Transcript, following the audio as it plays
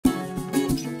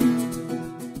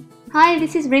Hi,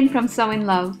 this is Rin from Sew in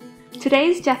Love.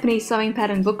 Today's Japanese sewing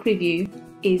pattern book review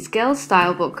is Girls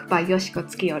Style Book by Yoshiko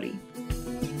Tsukiori.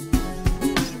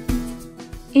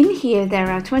 In here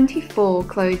there are 24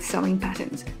 clothes sewing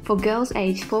patterns for girls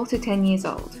aged 4 to 10 years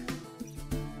old.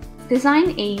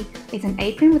 Design E is an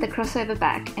apron with a crossover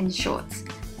back and shorts.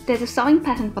 There's a sewing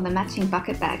pattern for the matching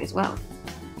bucket bag as well.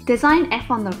 Design F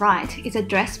on the right is a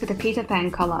dress with a Peter Pan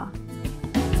collar.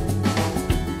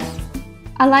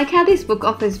 I like how this book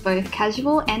offers both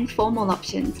casual and formal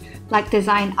options, like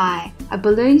Design I, a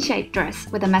balloon-shaped dress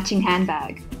with a matching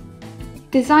handbag.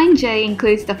 Design J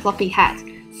includes the floppy hat,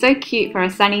 so cute for a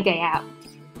sunny day out.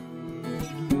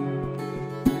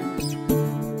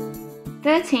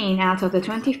 13 out of the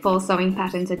 24 sewing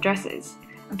patterns are dresses.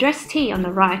 Dress T on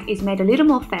the right is made a little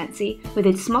more fancy with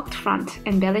its smocked front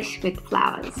embellished with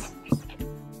flowers.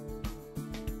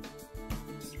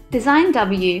 Design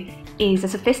W is a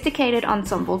sophisticated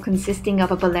ensemble consisting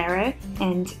of a bolero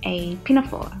and a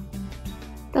pinafore.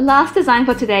 The last design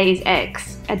for today is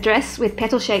X, a dress with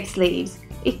petal-shaped sleeves.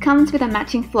 It comes with a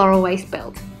matching floral waist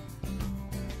belt.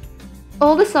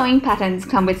 All the sewing patterns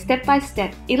come with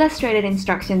step-by-step illustrated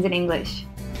instructions in English.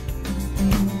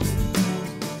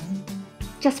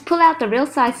 Just pull out the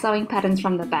real-size sewing patterns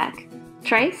from the back,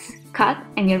 trace, cut,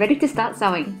 and you're ready to start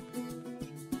sewing.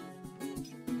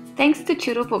 Thanks to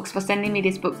Tuttle Books for sending me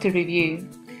this book to review.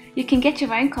 You can get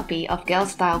your own copy of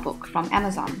Girls Style Book from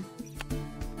Amazon.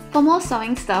 For more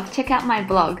sewing stuff, check out my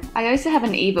blog. I also have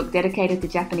an ebook dedicated to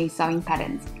Japanese sewing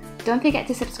patterns. Don't forget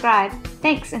to subscribe.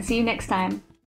 Thanks and see you next time.